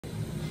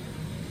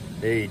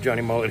Hey,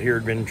 Johnny Mullet here.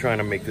 Been trying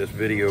to make this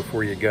video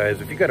for you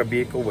guys. If you got a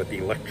vehicle with the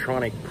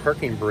electronic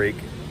parking brake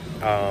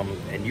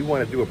and you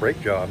want to do a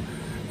brake job,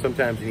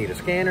 sometimes you need a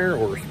scanner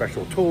or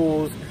special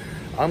tools.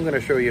 I'm going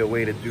to show you a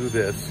way to do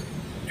this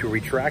to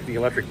retract the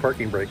electric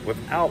parking brake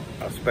without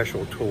a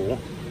special tool.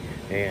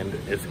 And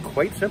it's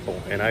quite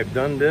simple. And I've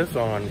done this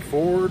on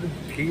Ford,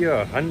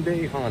 Kia,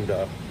 Hyundai,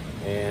 Honda,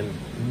 and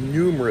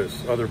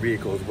numerous other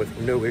vehicles with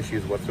no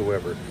issues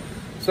whatsoever.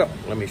 So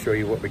let me show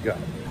you what we got.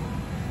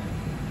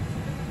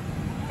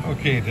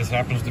 Okay, this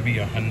happens to be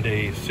a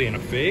Hyundai Santa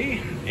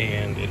Fe,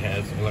 and it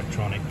has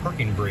electronic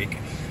parking brake.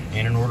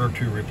 And in order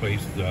to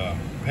replace the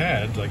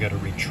pads, I got to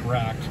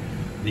retract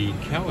the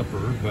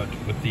caliper, but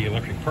with the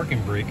electric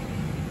parking brake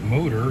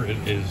motor, it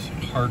is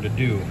hard to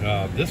do.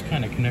 This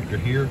kind of connector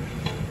here,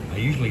 I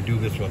usually do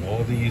this with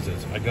all these,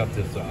 is I got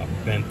this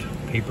bent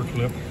paper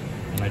clip,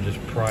 and I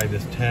just pry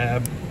this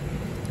tab,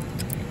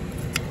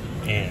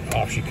 and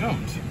off she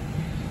comes.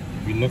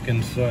 If you look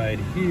inside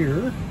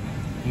here,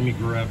 let me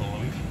grab a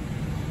light.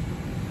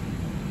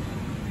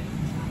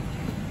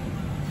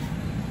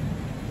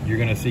 You're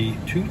going to see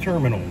two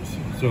terminals.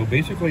 So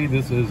basically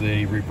this is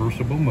a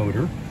reversible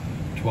motor,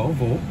 12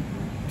 volt.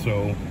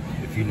 So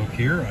if you look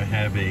here, I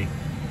have a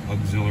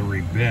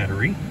auxiliary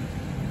battery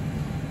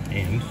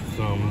and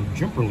some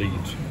jumper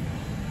leads.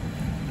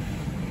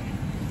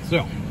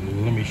 So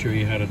let me show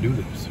you how to do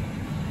this.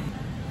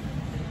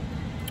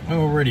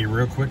 Alrighty,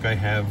 real quick, I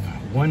have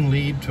one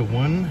lead to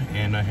one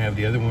and I have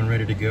the other one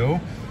ready to go.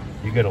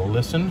 You got to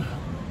listen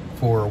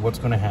for what's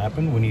going to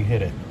happen when you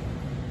hit it.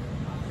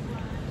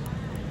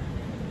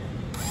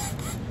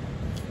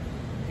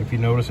 If you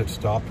notice it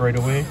stopped right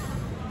away,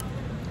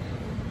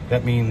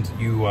 that means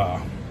you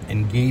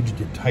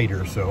engaged it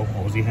tighter. So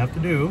all you have to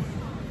do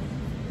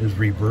is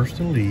reverse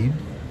the lead.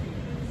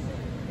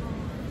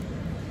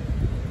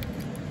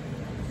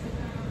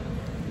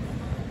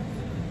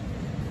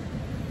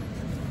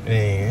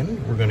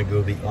 And we're going to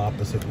go the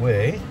opposite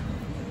way.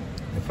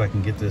 If I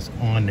can get this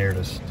on there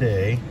to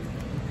stay.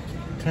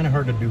 Kind of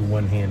hard to do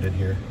one-handed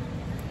here.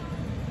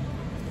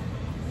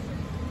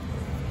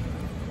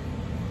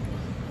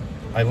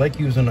 I like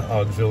using an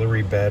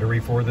auxiliary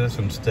battery for this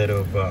instead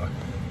of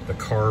the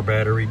car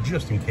battery,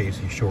 just in case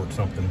you short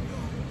something.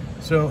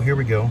 So here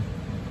we go.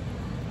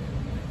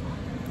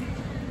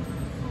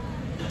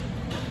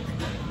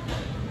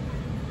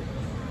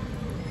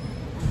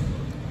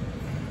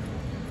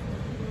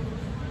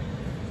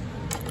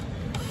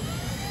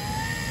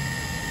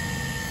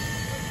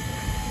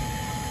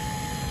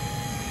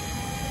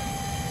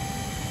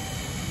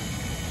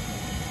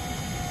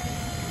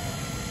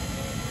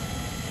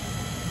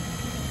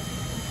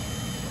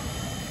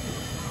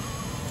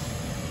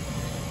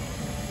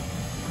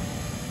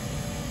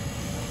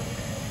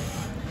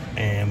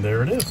 And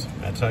there it is.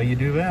 That's how you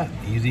do that.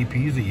 Easy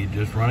peasy. You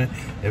just run it.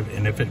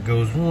 And if it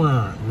goes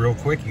real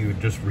quick, you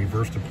just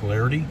reverse the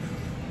polarity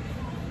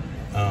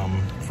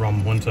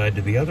from one side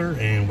to the other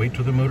and wait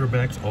till the motor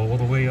backs all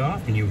the way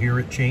off and you hear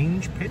it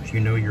change pitch, you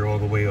know you're all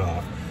the way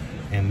off.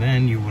 And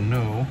then you will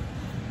know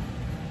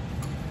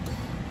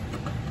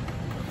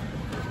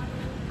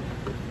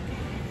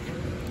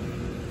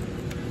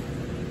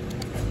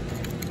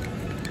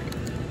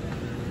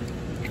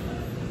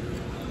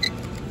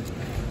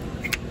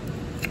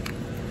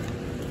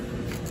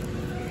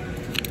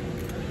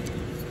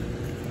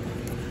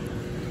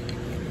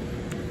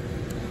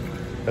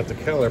that the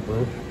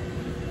caliper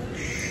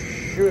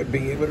should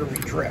be able to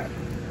retract.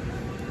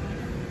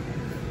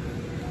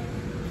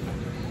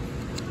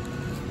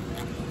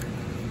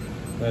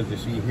 As you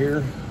see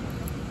here,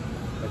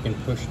 I can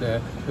push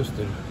that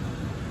piston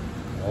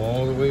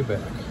all the way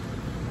back.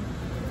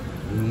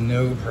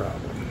 No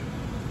problem.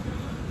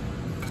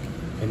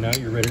 And now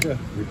you're ready to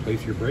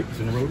replace your brakes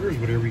and rotors,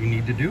 whatever you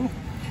need to do.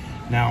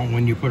 Now,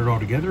 when you put it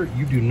all together,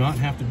 you do not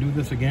have to do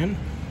this again.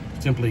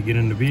 Simply get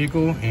in the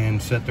vehicle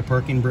and set the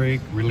parking brake,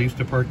 release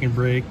the parking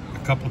brake a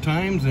couple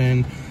times,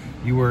 and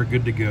you are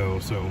good to go.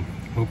 So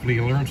hopefully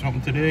you learned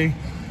something today.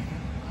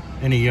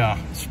 Any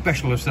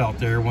specialists out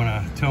there want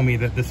to tell me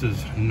that this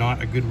is not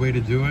a good way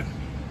to do it,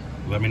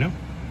 let me know.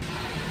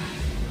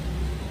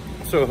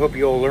 So I hope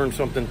you all learned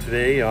something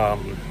today.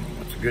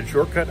 It's a good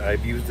shortcut.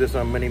 I've used this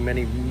on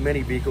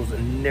many vehicles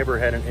and never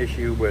had an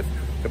issue with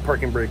the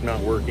parking brake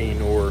not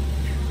working or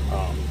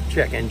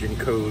check engine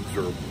codes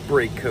or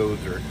brake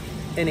codes or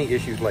any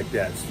issues like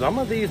that. Some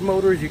of these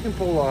motors you can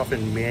pull off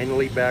and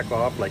manually back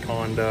off, like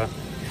Honda,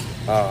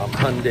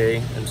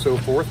 Hyundai, and so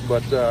forth,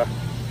 but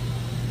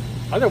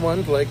other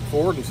ones like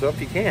Ford and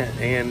stuff you can't,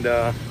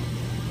 and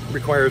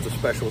requires a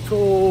special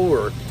tool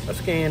or a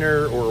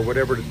scanner or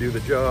whatever to do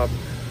the job.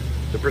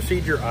 The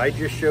procedure I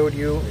just showed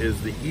you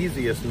is the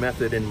easiest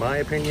method in my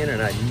opinion,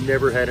 and I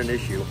never had an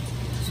issue.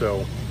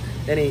 So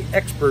any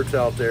experts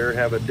out there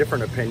have a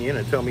different opinion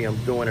and tell me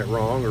I'm doing it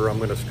wrong or I'm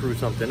going to screw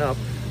something up,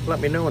 let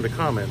me know in the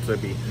comments.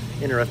 I'd be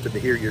interested to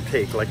hear your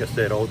take. Like I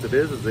said, all it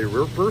is a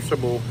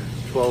reversible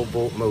 12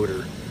 volt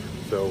motor.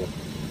 So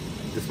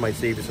this might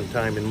save you some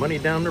time and money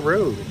down the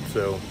road.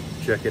 So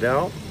check it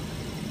out,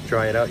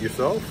 try it out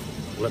yourself.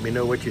 Let me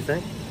know what you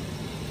think.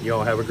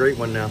 Y'all have a great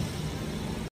one now.